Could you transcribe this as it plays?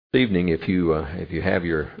This evening, if you have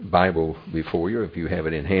your Bible before you, if you have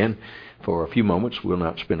it in hand, for a few moments, we'll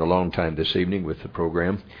not spend a long time this evening with the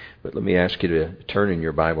program, but let me ask you to turn in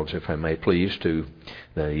your Bibles, if I may please, to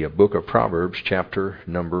the book of Proverbs, chapter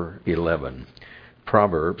number 11.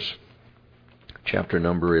 Proverbs, chapter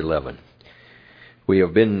number 11. We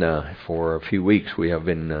have been, for a few weeks, we have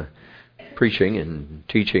been preaching and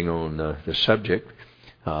teaching on the subject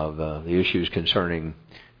of the issues concerning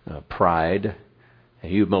pride,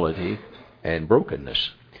 humility, and brokenness.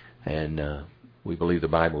 And we believe the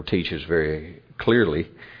Bible teaches very clearly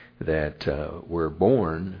that we're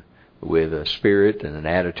born with a spirit and an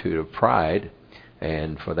attitude of pride,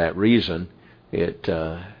 and for that reason, it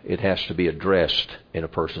has to be addressed in a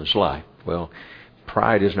person's life. Well,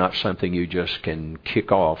 pride is not something you just can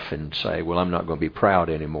kick off and say, well, I'm not going to be proud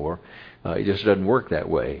anymore. It just doesn't work that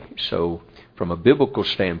way. So from a biblical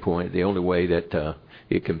standpoint, the only way that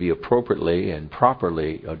it can be appropriately and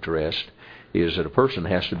properly addressed is that a person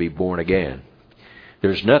has to be born again.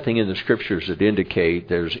 There's nothing in the Scriptures that indicate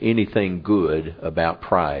there's anything good about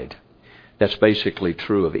pride. That's basically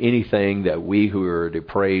true of anything that we who are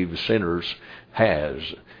depraved sinners has.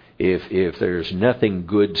 If there's nothing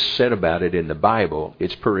good said about it in the Bible,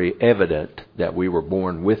 it's pretty evident that we were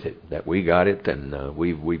born with it, that we got it, and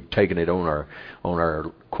we've taken it on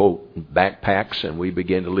our quote backpacks, and we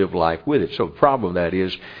begin to live life with it. So the problem with that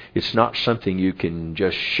is, it's not something you can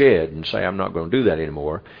just shed and say, I'm not going to do that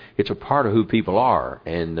anymore. It's a part of who people are,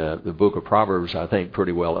 and the book of Proverbs, I think,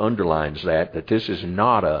 pretty well underlines that this is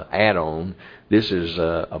not a add-on. This is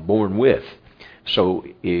a born with. So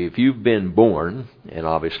if you've been born, and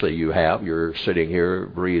obviously you have, you're sitting here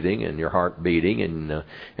breathing and your heart beating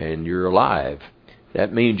and you're alive,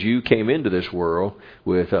 that means you came into this world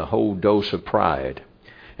with a whole dose of pride.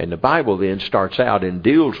 And the Bible then starts out and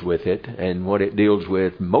deals with it, and what it deals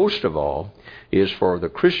with most of all is for the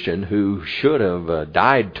Christian who should have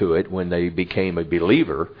died to it when they became a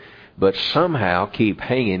believer, but somehow keep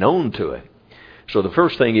hanging on to it. So the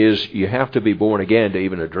first thing is you have to be born again to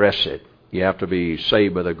even address it. You have to be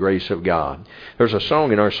saved by the grace of God. There's a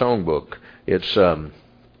song in our songbook. It's,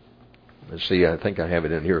 let's see, I think I have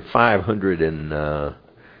it in here,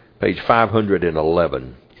 page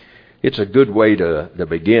 511. It's a good way to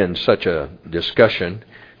begin such a discussion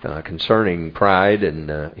concerning pride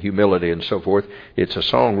and humility and so forth. It's a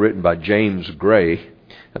song written by James Gray.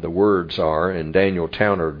 The words are, and Daniel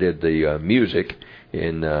Towner did the music.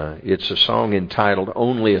 And it's a song entitled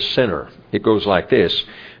Only a Sinner. It goes like this: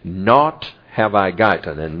 Naught have I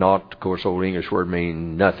gotten, and naught, of course, old English word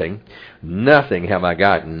means nothing. Nothing have I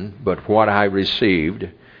gotten but what I received.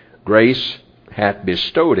 Grace hath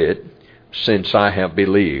bestowed it since I have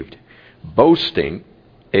believed. Boasting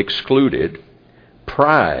excluded,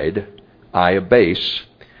 pride I abase.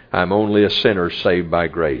 I'm only a sinner saved by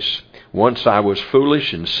grace. Once I was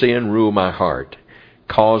foolish, and sin ruled my heart,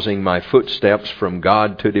 causing my footsteps from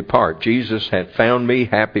God to depart. Jesus hath found me,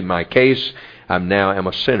 happy my case. I now am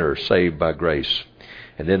a sinner saved by grace.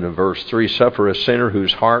 And then in verse 3, suffer a sinner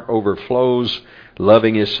whose heart overflows,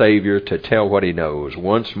 loving his Savior to tell what he knows.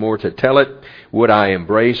 Once more to tell it would I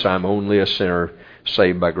embrace. I'm only a sinner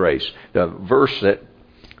saved by grace. The verse that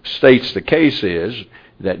states the case is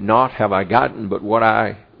that naught have I gotten but what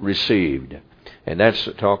I received. And that's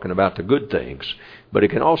talking about the good things. But it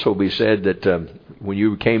can also be said that when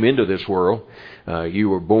you came into this world, you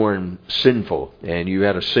were born sinful and you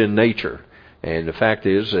had a sin nature. And the fact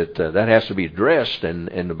is that that has to be addressed,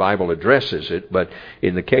 and the Bible addresses it. But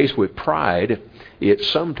in the case with pride, it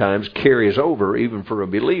sometimes carries over even for a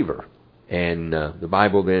believer. And the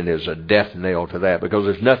Bible then is a death nail to that, because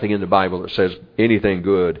there's nothing in the Bible that says anything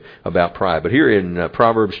good about pride. But here in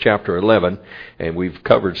Proverbs chapter 11, and we've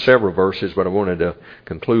covered several verses, but I wanted to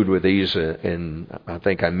conclude with these, and I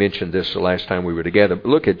think I mentioned this the last time we were together.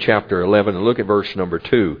 Look at chapter 11 and look at verse number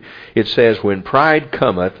 2. It says, When pride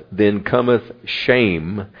cometh, then cometh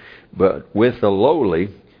shame, but with the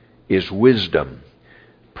lowly is wisdom.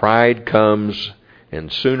 Pride comes,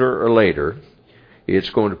 and sooner or later,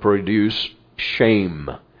 it's going to produce shame.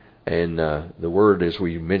 And the word, as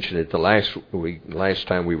we mentioned it the last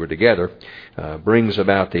time we were together, brings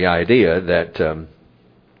about the idea that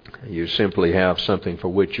you simply have something for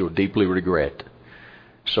which you'll deeply regret.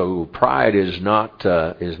 So pride is not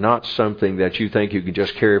something that you think you can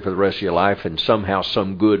just carry for the rest of your life and somehow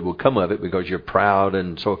some good will come of it because you're proud.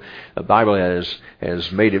 And so the Bible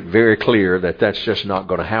has made it very clear that that's just not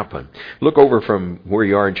going to happen. Look over from where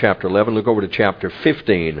you are in chapter 11, look over to chapter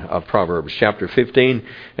 15 of Proverbs, chapter 15,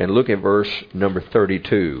 and look at verse number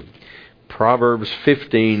 32. Proverbs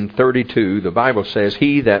 15:32, the Bible says,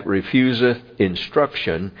 "He that refuseth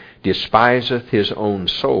instruction despiseth his own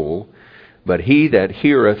soul, but he that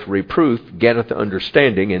heareth reproof getteth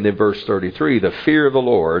understanding." And then verse 33, "The fear of the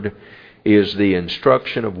Lord is the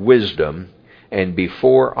instruction of wisdom, and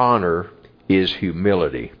before honor is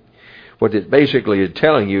humility." What it basically is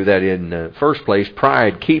telling you that in the first place,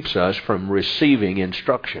 pride keeps us from receiving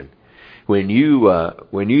instruction. When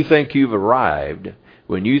you think you've arrived,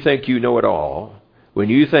 when you think you know it all, when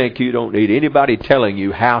you think you don't need anybody telling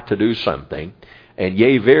you how to do something, and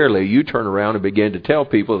yea, verily, you turn around and begin to tell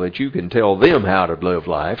people that you can tell them how to live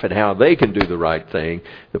life and how they can do the right thing.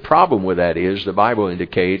 The problem with that is the Bible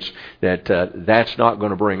indicates that that's not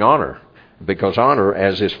going to bring honor. Because honor,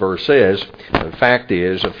 as this verse says, the fact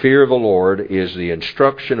is, the fear of the Lord is the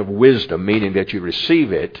instruction of wisdom, meaning that you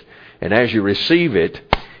receive it, and as you receive it,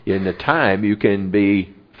 in the time you can be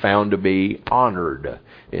found to be honored.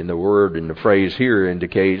 And the word and the phrase here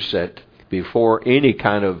indicates that before any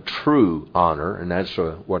kind of true honor, and that's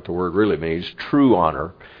what the word really means, true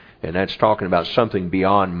honor, and that's talking about something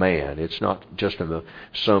beyond man. It's not just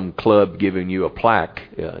some club giving you a plaque.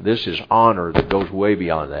 This is honor that goes way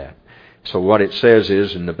beyond that. So what it says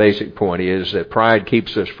is, and the basic point is, that pride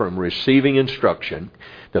keeps us from receiving instruction.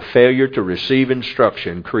 The failure to receive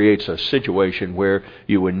instruction creates a situation where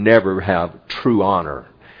you would never have true honor.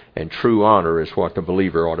 And true honor is what the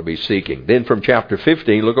believer ought to be seeking. Then from chapter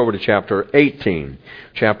 15, look over to chapter 18.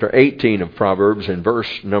 Chapter 18 of Proverbs, in verse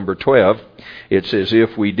number 12, it's as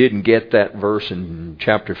if we didn't get that verse in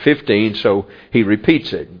chapter 15, so he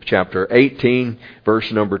repeats it. Chapter 18,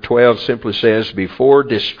 verse number 12 simply says, "Before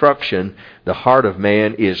destruction, the heart of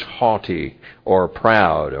man is haughty, or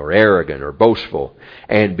proud, or arrogant, or boastful,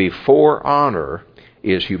 and before honor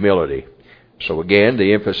is humility." So again,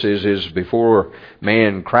 the emphasis is before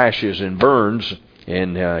man crashes and burns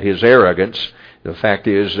in his arrogance, the fact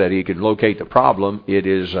is that he can locate the problem. It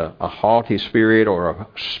is a haughty spirit or a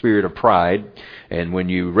spirit of pride. And when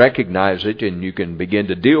you recognize it and you can begin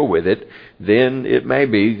to deal with it, then it may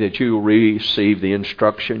be that you will receive the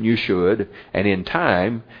instruction you should. And in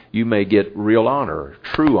time, you may get real honor,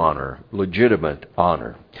 true honor, legitimate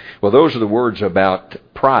honor. Well, those are the words about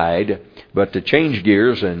pride. But to change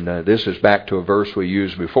gears, and this is back to a verse we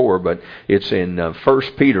used before, but it's in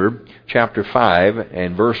 1 Peter chapter 5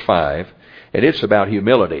 and verse 5, and it's about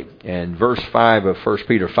humility. And verse 5 of 1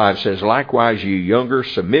 Peter 5 says, "Likewise, ye younger,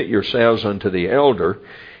 submit yourselves unto the elder,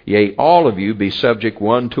 yea, all of you be subject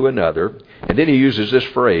one to another." And then he uses this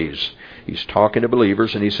phrase. He's talking to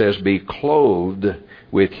believers, and he says, "Be clothed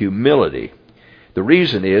with humility." The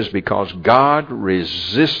reason is because God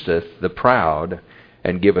resisteth the proud,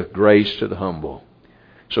 and giveth grace to the humble.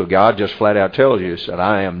 So God just flat out tells you that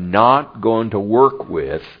I am not going to work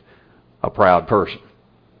with a proud person.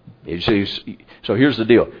 You see, so here's the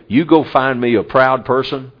deal. You go find me a proud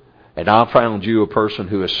person, and I'll find you a person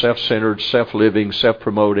who is self-centered, self-living,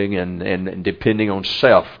 self-promoting, and depending on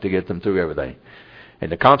self to get them through everything.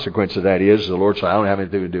 And the consequence of that is the Lord said, I don't have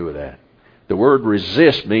anything to do with that. The word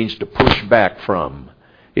resist means to push back from.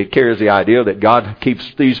 It carries the idea that God keeps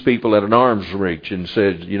these people at an arm's reach and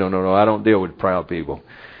says, no, I don't deal with proud people.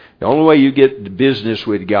 The only way you get the business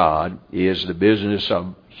with God is the business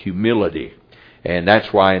of humility. And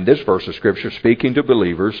that's why in this verse of Scripture, speaking to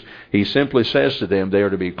believers, he simply says to them they are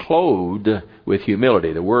to be clothed with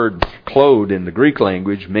humility. The word clothed in the Greek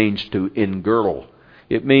language means to engirdle.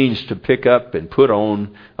 It means to pick up and put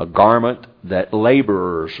on a garment that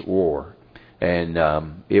laborers wore. And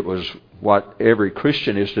it was what every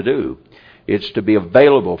Christian is to do. It's to be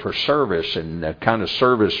available for service, and the kind of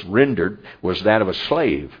service rendered was that of a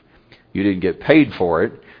slave. You didn't get paid for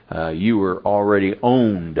it. You were already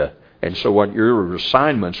owned. And so what your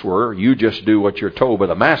assignments were, you just do what you're told by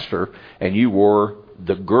the master, and you wore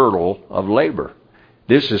the girdle of labor.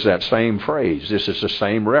 This is that same phrase. This is the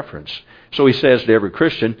same reference. So he says to every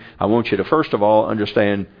Christian, I want you to first of all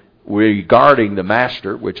understand, regarding the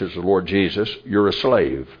master, which is the Lord Jesus, you're a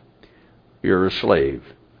slave. You're a slave.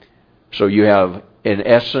 So you have, in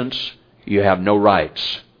essence, you have no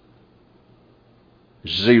rights.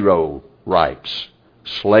 Zero rights.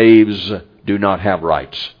 Slaves do not have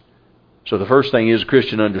rights. So the first thing is, a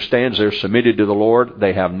Christian understands they're submitted to the Lord.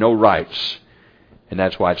 They have no rights. And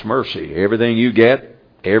that's why it's mercy. Everything you get,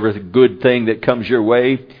 every good thing that comes your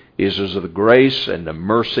way is of the grace and the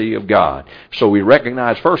mercy of God. So we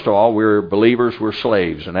recognize, first of all, we're believers, we're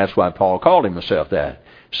slaves. And that's why Paul called himself that.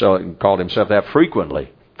 So he called himself that frequently,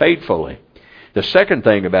 faithfully. The second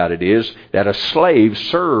thing about it is that a slave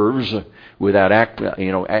serves without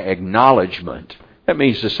acknowledgement. That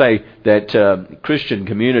means to say that Christian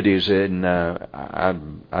communities, and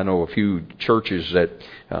I know a few churches that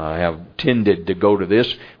have tended to go to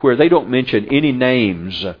this, where they don't mention any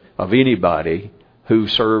names of anybody who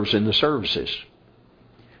serves in the services.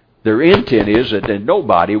 Their intent is that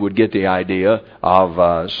nobody would get the idea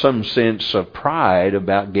of some sense of pride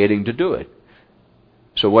about getting to do it.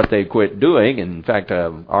 So what they quit doing, and in fact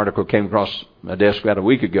an article came across my desk about a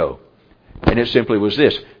week ago, and it simply was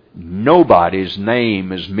this: nobody's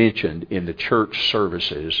name is mentioned in the church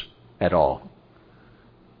services at all.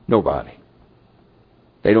 Nobody.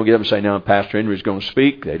 They don't get up and say, now Pastor Henry's going to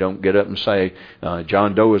speak. They don't get up and say,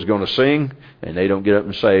 John Doe is going to sing. And they don't get up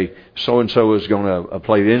and say, so-and-so is going to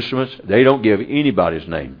play the instruments. They don't give anybody's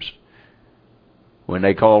names. When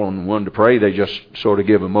they call on one to pray, they just sort of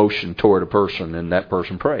give a motion toward a person, and that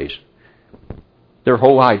person prays. Their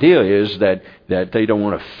whole idea is that they don't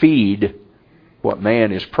want to feed what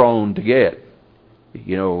man is prone to get.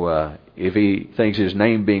 You know, if he thinks his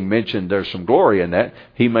name being mentioned, there's some glory in that,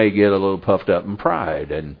 he may get a little puffed up in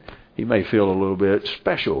pride, and he may feel a little bit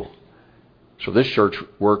special. So this church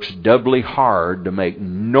works doubly hard to make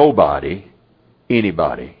nobody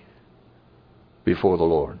anybody before the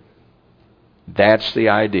Lord. That's the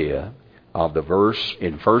idea of the verse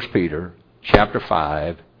in 1 Peter chapter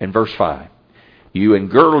 5 and verse 5. You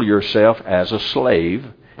engirdle yourself as a slave.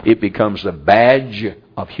 It becomes the badge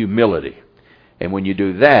of humility. And when you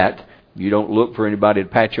do that, you don't look for anybody to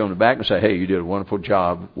pat you on the back and say, hey, you did a wonderful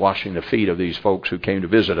job washing the feet of these folks who came to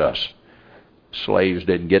visit us. Slaves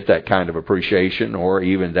didn't get that kind of appreciation or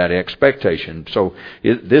even that expectation. So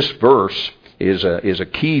this verse is a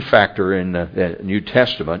key factor in the New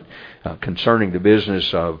Testament concerning the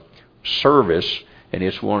business of service, and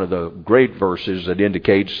it's one of the great verses that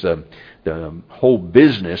indicates the whole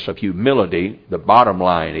business of humility. The bottom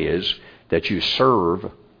line is that you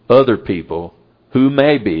serve other people who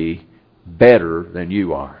may be better than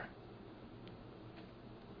you are.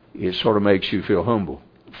 It sort of makes you feel humble.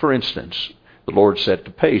 For instance, the Lord set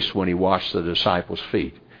the pace when He washed the disciples'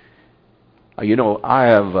 feet. You know,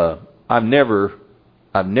 I've never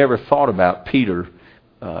thought about Peter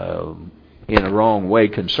in a wrong way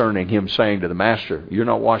concerning him saying to the Master, "You're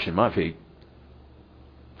not washing my feet."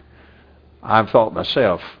 I've thought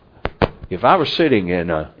myself, if I was sitting in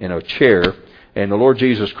a chair and the Lord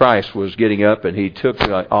Jesus Christ was getting up and He took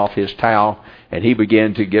off His towel and He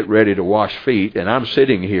began to get ready to wash feet, and I'm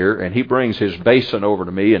sitting here and He brings His basin over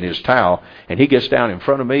to me and His towel, and He gets down in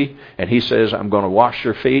front of me and He says, "I'm going to wash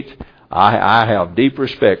your feet," I have deep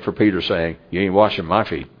respect for Peter saying, "You ain't washing my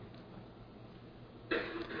feet."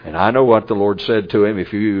 And I know what the Lord said to him,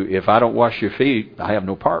 if I don't wash your feet, I have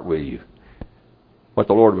no part with you. What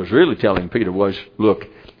the Lord was really telling Peter was, look,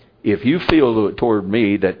 if you feel toward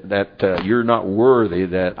me that you're not worthy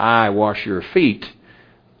that I wash your feet,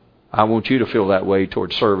 I want you to feel that way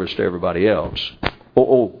toward service to everybody else.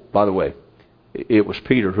 By the way, it was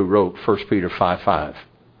Peter who wrote 1 Peter 5:5.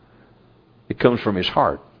 It comes from his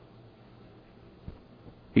heart.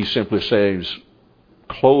 He simply says,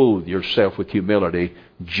 clothe yourself with humility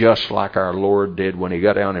just like our Lord did when He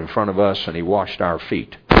got down in front of us and He washed our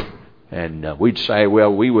feet. And we'd say,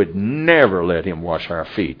 well, we would never let Him wash our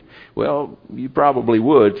feet. Well, you probably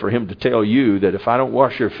would, for Him to tell you that if I don't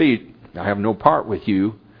wash your feet, I have no part with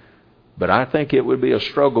you. But I think it would be a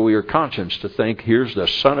struggle with your conscience to think, here's the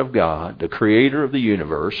Son of God, the Creator of the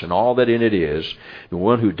universe and all that in it is, the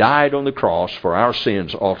one who died on the cross for our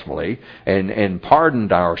sins ultimately, and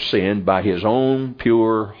pardoned our sin by His own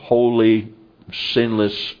pure, holy,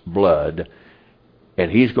 sinless blood,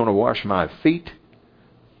 and He's going to wash my feet?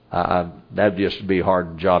 That'd just be a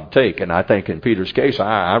hard job to take. And I think in Peter's case,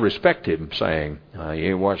 I respect him saying, "You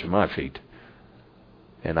ain't washing my feet."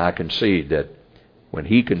 And I concede that when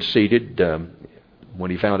he conceded,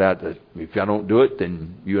 when he found out that if I don't do it,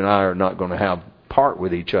 then you and I are not going to have part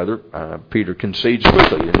with each other, Peter concedes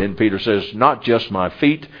quickly. And then Peter says, not just my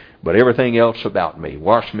feet, but everything else about me.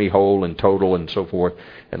 Wash me whole and total and so forth.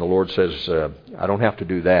 And the Lord says, I don't have to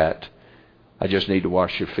do that. I just need to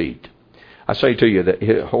wash your feet. I say to you that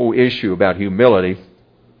the whole issue about humility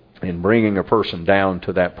and bringing a person down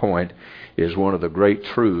to that point is one of the great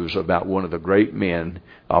truths about one of the great men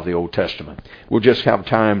of the Old Testament. We'll just have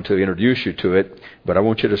time to introduce you to it, but I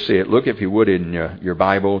want you to see it. Look, if you would, in your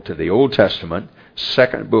Bible to the Old Testament,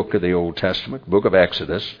 second book of the Old Testament, book of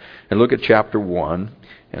Exodus, and look at chapter 1.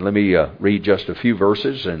 And let me read just a few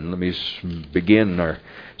verses, and let me begin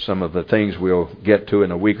some of the things we'll get to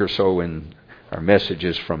in a week or so in our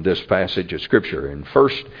messages from this passage of Scripture. In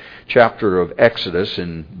first chapter of Exodus,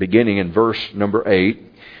 and beginning in verse number 8,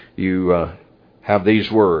 you have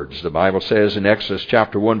these words. The Bible says in Exodus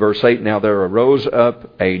chapter 1 verse 8, "Now there arose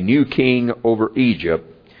up a new king over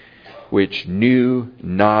Egypt, which knew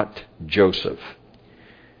not Joseph."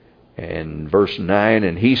 And verse 9,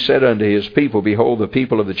 "And he said unto his people, Behold, the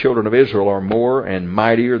people of the children of Israel are more and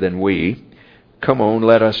mightier than we. Come on,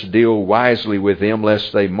 let us deal wisely with them,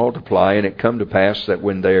 lest they multiply. And it come to pass that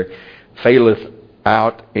when there faileth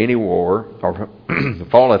out any war, or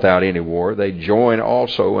falleth out any war, they join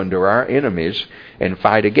also unto our enemies and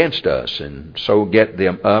fight against us, and so get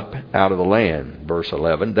them up out of the land." Verse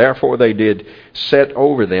 11, "Therefore they did set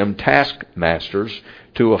over them taskmasters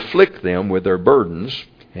to afflict them with their burdens,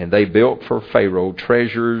 and they built for Pharaoh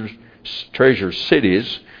treasure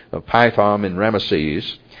cities of Pithom and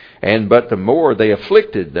Ramesses. But the more they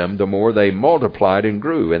afflicted them, the more they multiplied and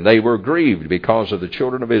grew, and they were grieved because of the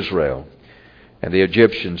children of Israel. And the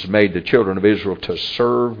Egyptians made the children of Israel to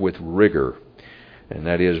serve with rigor," and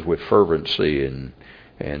that is with fervency.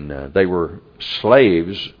 And they were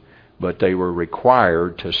slaves, but they were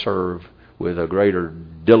required to serve with a greater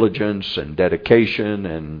diligence and dedication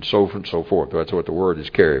and so on and so forth. That's what the word is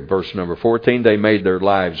carried. Verse number 14, "They made their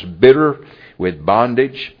lives bitter with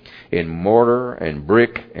bondage, in mortar and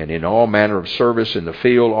brick, and in all manner of service in the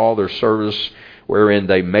field. All their service wherein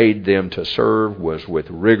they made them to serve was with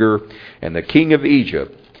rigor. And the king of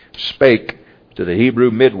Egypt spake to the Hebrew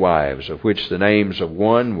midwives, of which the names of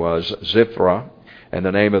one was Ziphrah, and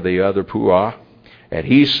the name of the other Puah. And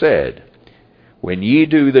he said, When ye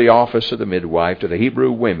do the office of the midwife to the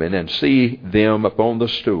Hebrew women, and see them upon the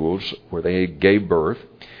stools where they gave birth,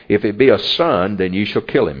 if it be a son, then ye shall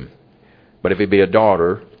kill him. But if it be a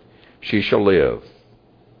daughter, she shall live.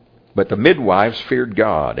 But the midwives feared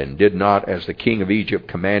God, and did not as the king of Egypt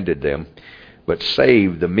commanded them, but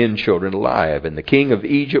saved the men children alive. And the king of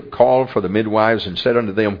Egypt called for the midwives, and said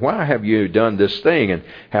unto them, Why have you done this thing, and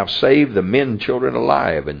have saved the men children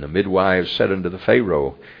alive? And the midwives said unto the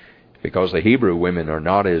Pharaoh, Because the Hebrew women are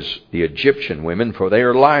not as the Egyptian women, for they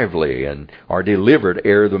are lively, and are delivered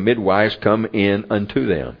ere the midwives come in unto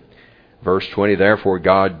them. Verse 20, Therefore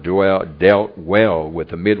God dealt well with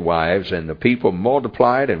the midwives, and the people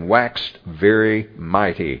multiplied and waxed very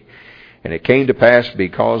mighty. And it came to pass,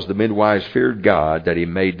 because the midwives feared God, that he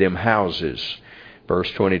made them houses.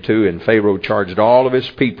 Verse 22, And Pharaoh charged all of his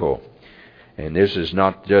people, and this is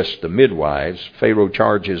not just the midwives, Pharaoh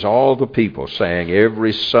charges all the people, saying,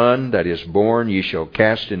 Every son that is born ye shall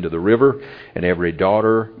cast into the river, and every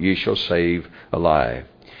daughter ye shall save alive.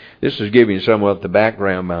 This is giving somewhat the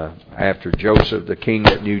background after Joseph, the king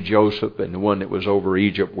that knew Joseph, and the one that was over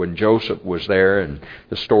Egypt when Joseph was there, and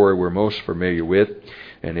the story we're most familiar with.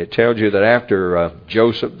 And it tells you that after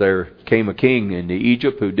Joseph, there came a king in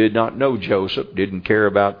Egypt who did not know Joseph, didn't care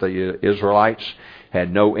about the Israelites,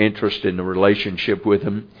 had no interest in the relationship with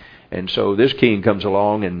them. And so this king comes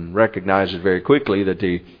along and recognizes very quickly that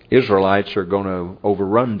the Israelites are going to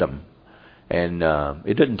overrun them. And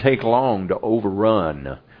it didn't take long to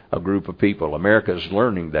overrun a group of people. America's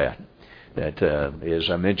learning that as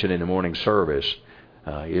I mentioned in the morning service,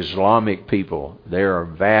 Islamic people, there are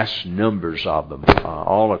vast numbers of them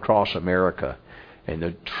all across America. And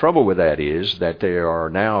the trouble with that is that they are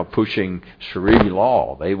now pushing Sharia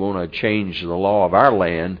law. They want to change the law of our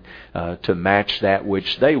land to match that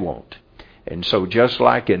which they want. And so just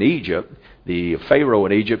like in Egypt, the Pharaoh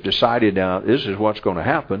in Egypt decided, now this is what's going to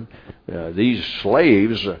happen. These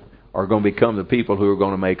slaves are going to become the people who are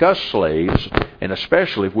going to make us slaves, and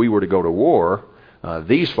especially if we were to go to war,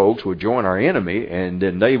 these folks would join our enemy, and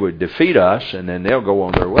then they would defeat us, and then they'll go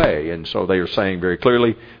on their way. And so they are saying very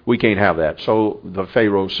clearly, we can't have that. So the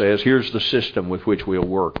Pharaoh says, here's the system with which we'll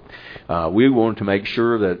work. We want to make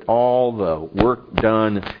sure that all the work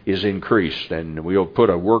done is increased, and we'll put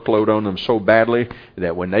a workload on them so badly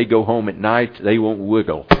that when they go home at night, they won't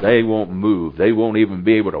wiggle, they won't move, they won't even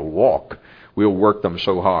be able to walk. We'll work them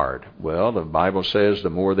so hard. Well, the Bible says the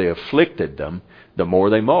more they afflicted them, the more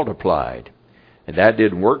they multiplied. And that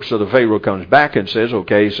didn't work, so the Pharaoh comes back and says,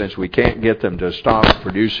 okay, since we can't get them to stop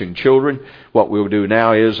producing children, what we'll do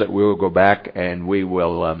now is that we'll go back and we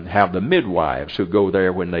will have the midwives who go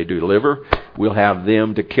there when they deliver. We'll have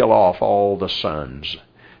them to kill off all the sons.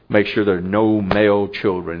 Make sure there are no male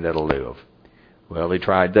children that'll live. Well, they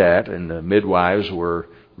tried that, and the midwives were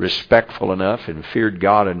respectful enough and feared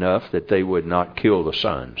God enough that they would not kill the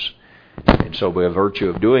sons. And so by virtue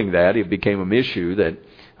of doing that, it became an issue that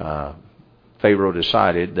Pharaoh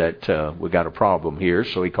decided that we got a problem here,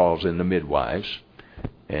 so he calls in the midwives.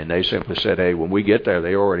 And they simply said, hey, when we get there,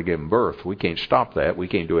 they already given birth. We can't stop that. We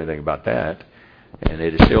can't do anything about that. And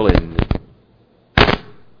it is still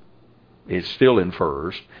it still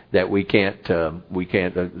infers that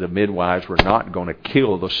the midwives were not going to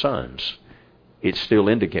kill the sons. It still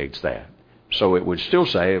indicates that. So it would still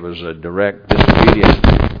say it was a direct disobedience.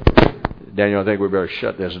 Daniel, I think we better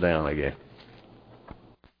shut this down again.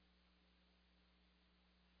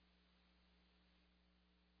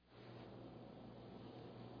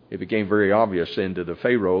 It became very obvious then to the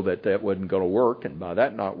Pharaoh that wasn't going to work, and by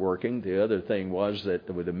that not working, the other thing was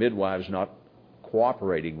that with the midwives not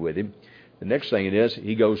cooperating with him, the next thing it is,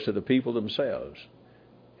 he goes to the people themselves,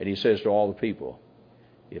 and he says to all the people,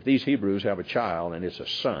 if these Hebrews have a child and it's a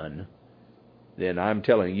son, then I'm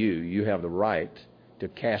telling you, you have the right to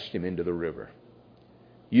cast him into the river.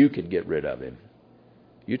 You can get rid of him.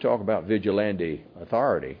 You talk about vigilante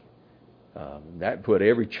authority. That put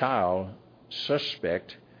every child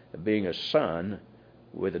suspect of being a son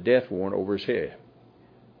with a death warrant over his head.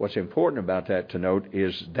 What's important about that to note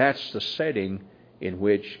is that's the setting in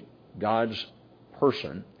which God's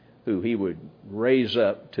person, who he would raise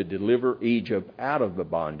up to deliver Egypt out of the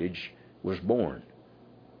bondage, was born.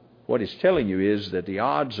 What it's telling you is that the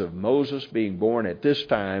odds of Moses being born at this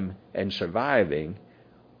time and surviving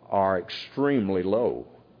are extremely low.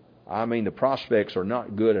 I mean, the prospects are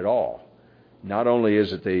not good at all. Not only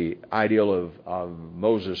is it the ideal of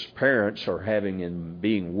Moses' parents are having and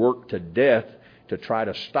being worked to death to try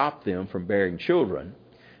to stop them from bearing children,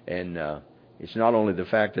 and it's not only the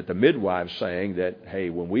fact that the midwives saying that,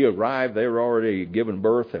 hey, when we arrive, they were already given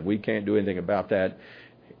birth and we can't do anything about that.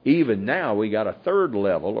 Even now, we got a third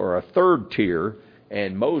level or a third tier,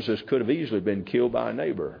 and Moses could have easily been killed by a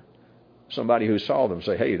neighbor. Somebody who saw them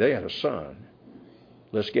say, hey, they had a son.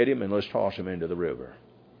 Let's get him and let's toss him into the river.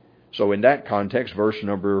 So in that context,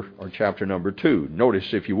 chapter number 2,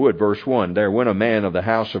 notice if you would, verse 1, there went a man of the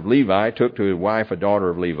house of Levi, took to his wife a daughter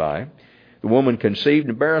of Levi. The woman conceived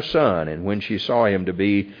and bare a son, and when she saw him to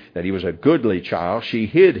be that he was a goodly child, she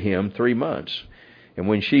hid him 3 months. And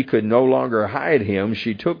when she could no longer hide him,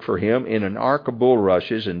 she took for him in an ark of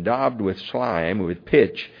bulrushes and daubed with slime, with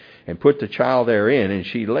pitch, and put the child therein, and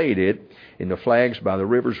she laid it in the flags by the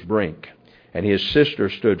river's brink. And his sister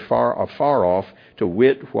stood afar off to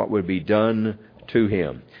wit what would be done to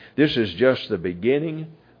him. This is just the beginning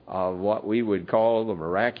of what we would call the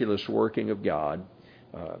miraculous working of God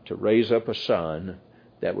to raise up a son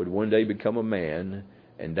that would one day become a man,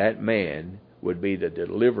 and that man would be the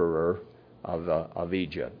deliverer of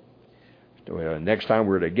Egypt. Next time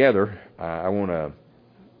we're together, I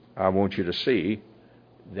want you to see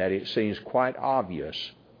that it seems quite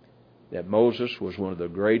obvious that Moses was one of the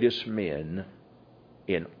greatest men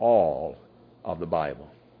in all of the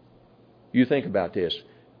Bible. You think about this.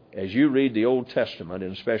 As you read the Old Testament,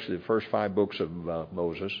 and especially the first 5 books of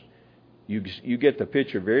Moses, you get the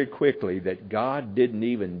picture very quickly that God didn't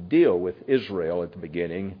even deal with Israel at the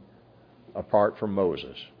beginning apart from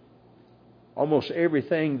Moses. Almost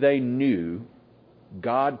everything they knew,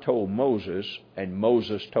 God told Moses, and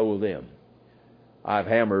Moses told them. I've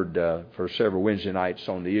hammered for several Wednesday nights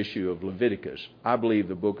on the issue of Leviticus. I believe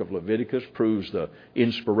the book of Leviticus proves the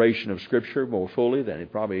inspiration of Scripture more fully than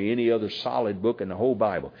probably any other solid book in the whole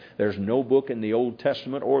Bible. There's no book in the Old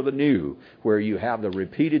Testament or the New where you have the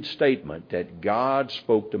repeated statement that God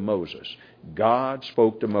spoke to Moses. God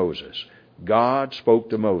spoke to Moses. God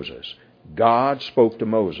spoke to Moses. God spoke to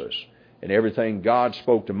Moses. And everything God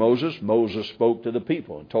spoke to Moses, Moses spoke to the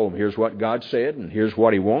people and told them, here's what God said, and here's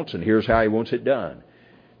what he wants, and here's how he wants it done.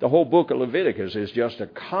 The whole book of Leviticus is just a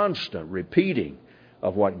constant repeating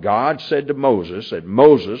of what God said to Moses that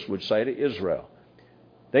Moses would say to Israel.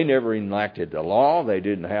 They never enacted the law. They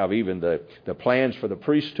didn't have even the plans for the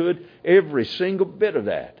priesthood. Every single bit of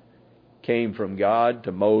that came from God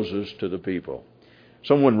to Moses to the people.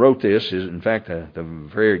 Someone wrote this. In fact, the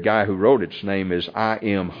very guy who wrote its name is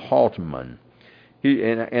I.M. Haltman.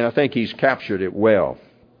 And I think he's captured it well.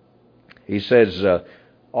 He says,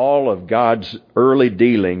 all of God's early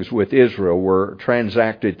dealings with Israel were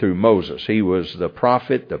transacted through Moses. He was the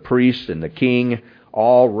prophet, the priest, and the king,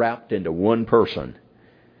 all wrapped into one person.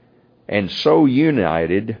 And so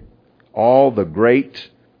united all the great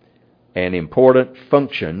and important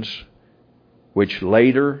functions which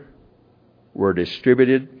later were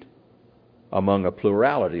distributed among a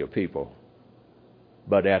plurality of people.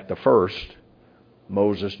 But at the first,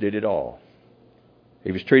 Moses did it all.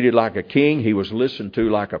 He was treated like a king. He was listened to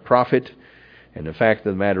like a prophet. And the fact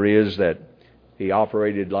of the matter is that he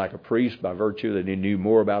operated like a priest by virtue that he knew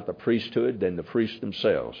more about the priesthood than the priests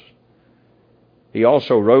themselves. He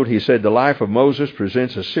also wrote, he said, the life of Moses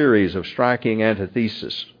presents a series of striking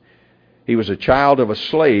antitheses. He was a child of a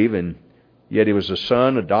slave, and yet he was a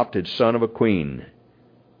adopted son of a queen.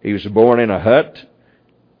 He was born in a hut,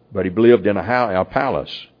 but he lived in a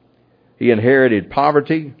palace. He inherited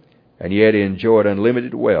poverty, and yet he enjoyed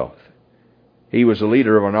unlimited wealth. He was the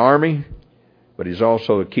leader of an army, but he's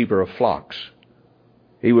also the keeper of flocks.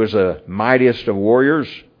 He was the mightiest of warriors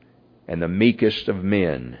and the meekest of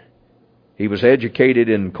men. He was educated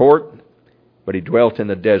in court, but he dwelt in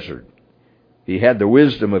the desert. He had the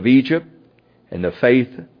wisdom of Egypt and the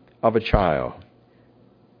faith of a child.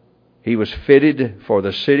 He was fitted for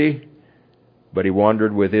the city, but he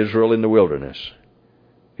wandered with Israel in the wilderness.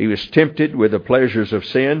 He was tempted with the pleasures of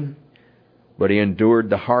sin, but he endured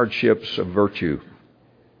the hardships of virtue.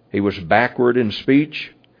 He was backward in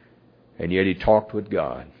speech, and yet he talked with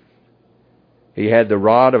God. He had the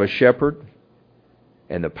rod of a shepherd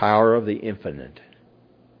and the power of the infinite.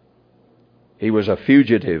 He was a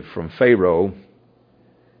fugitive from Pharaoh,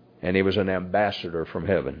 and he was an ambassador from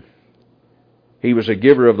heaven. He was a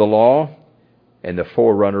giver of the law and the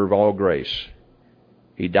forerunner of all grace.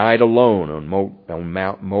 He died alone on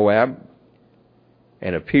Mount Moab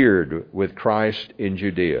and appeared with Christ in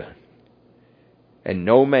Judea. And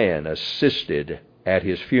no man assisted at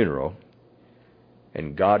his funeral,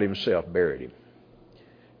 and God himself buried him.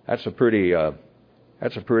 That's a pretty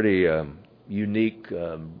unique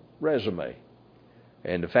resume.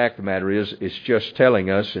 And the fact of the matter is, it's just telling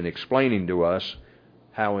us and explaining to us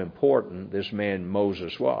how important this man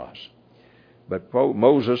Moses was. But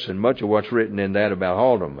Moses, and much of what's written in that about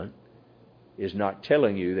Haldeman, is not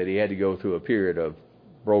telling you that he had to go through a period of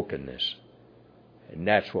brokenness. And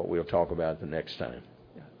that's what we'll talk about the next time.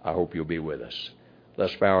 I hope you'll be with us.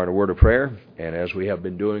 Let's bow in a word of prayer, and as we have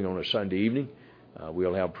been doing on a Sunday evening,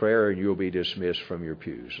 we'll have prayer and you'll be dismissed from your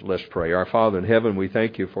pews. Let's pray. Our Father in heaven, we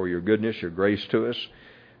thank you for your goodness, your grace to us.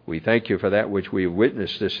 We thank you for that which we have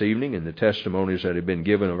witnessed this evening and the testimonies that have been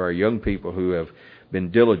given of our young people who have been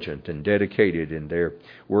diligent and dedicated in their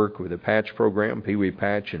work with the Patch program, Pee Wee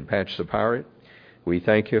Patch and Patch the Pirate. We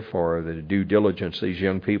thank you for the due diligence these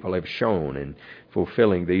young people have shown in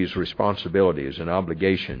fulfilling these responsibilities and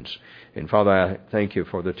obligations. And Father, I thank you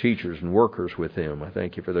for the teachers and workers with them. I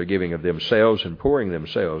thank you for their giving of themselves and pouring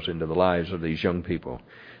themselves into the lives of these young people.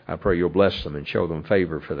 I pray you'll bless them and show them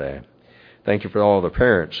favor for that. Thank you for all the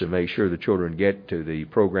parents who make sure the children get to the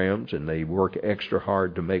programs, and they work extra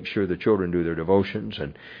hard to make sure the children do their devotions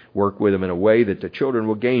and work with them in a way that the children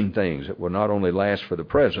will gain things that will not only last for the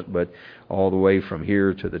present, but all the way from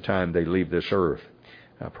here to the time they leave this earth.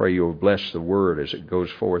 I pray you'll bless the word as it goes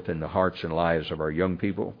forth in the hearts and lives of our young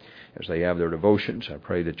people as they have their devotions. I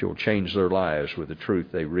pray that you'll change their lives with the truth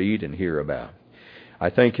they read and hear about. I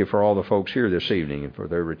thank you for all the folks here this evening and for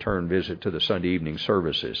their return visit to the Sunday evening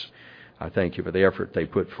services. I thank you for the effort they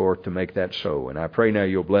put forth to make that so. And I pray now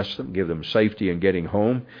you'll bless them, give them safety in getting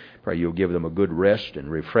home. Pray you'll give them a good rest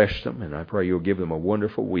and refresh them. And I pray you'll give them a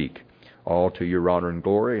wonderful week, all to your honor and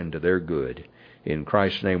glory and to their good. In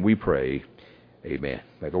Christ's name we pray. Amen.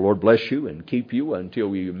 May the Lord bless you and keep you until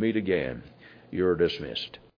we meet again. You're dismissed.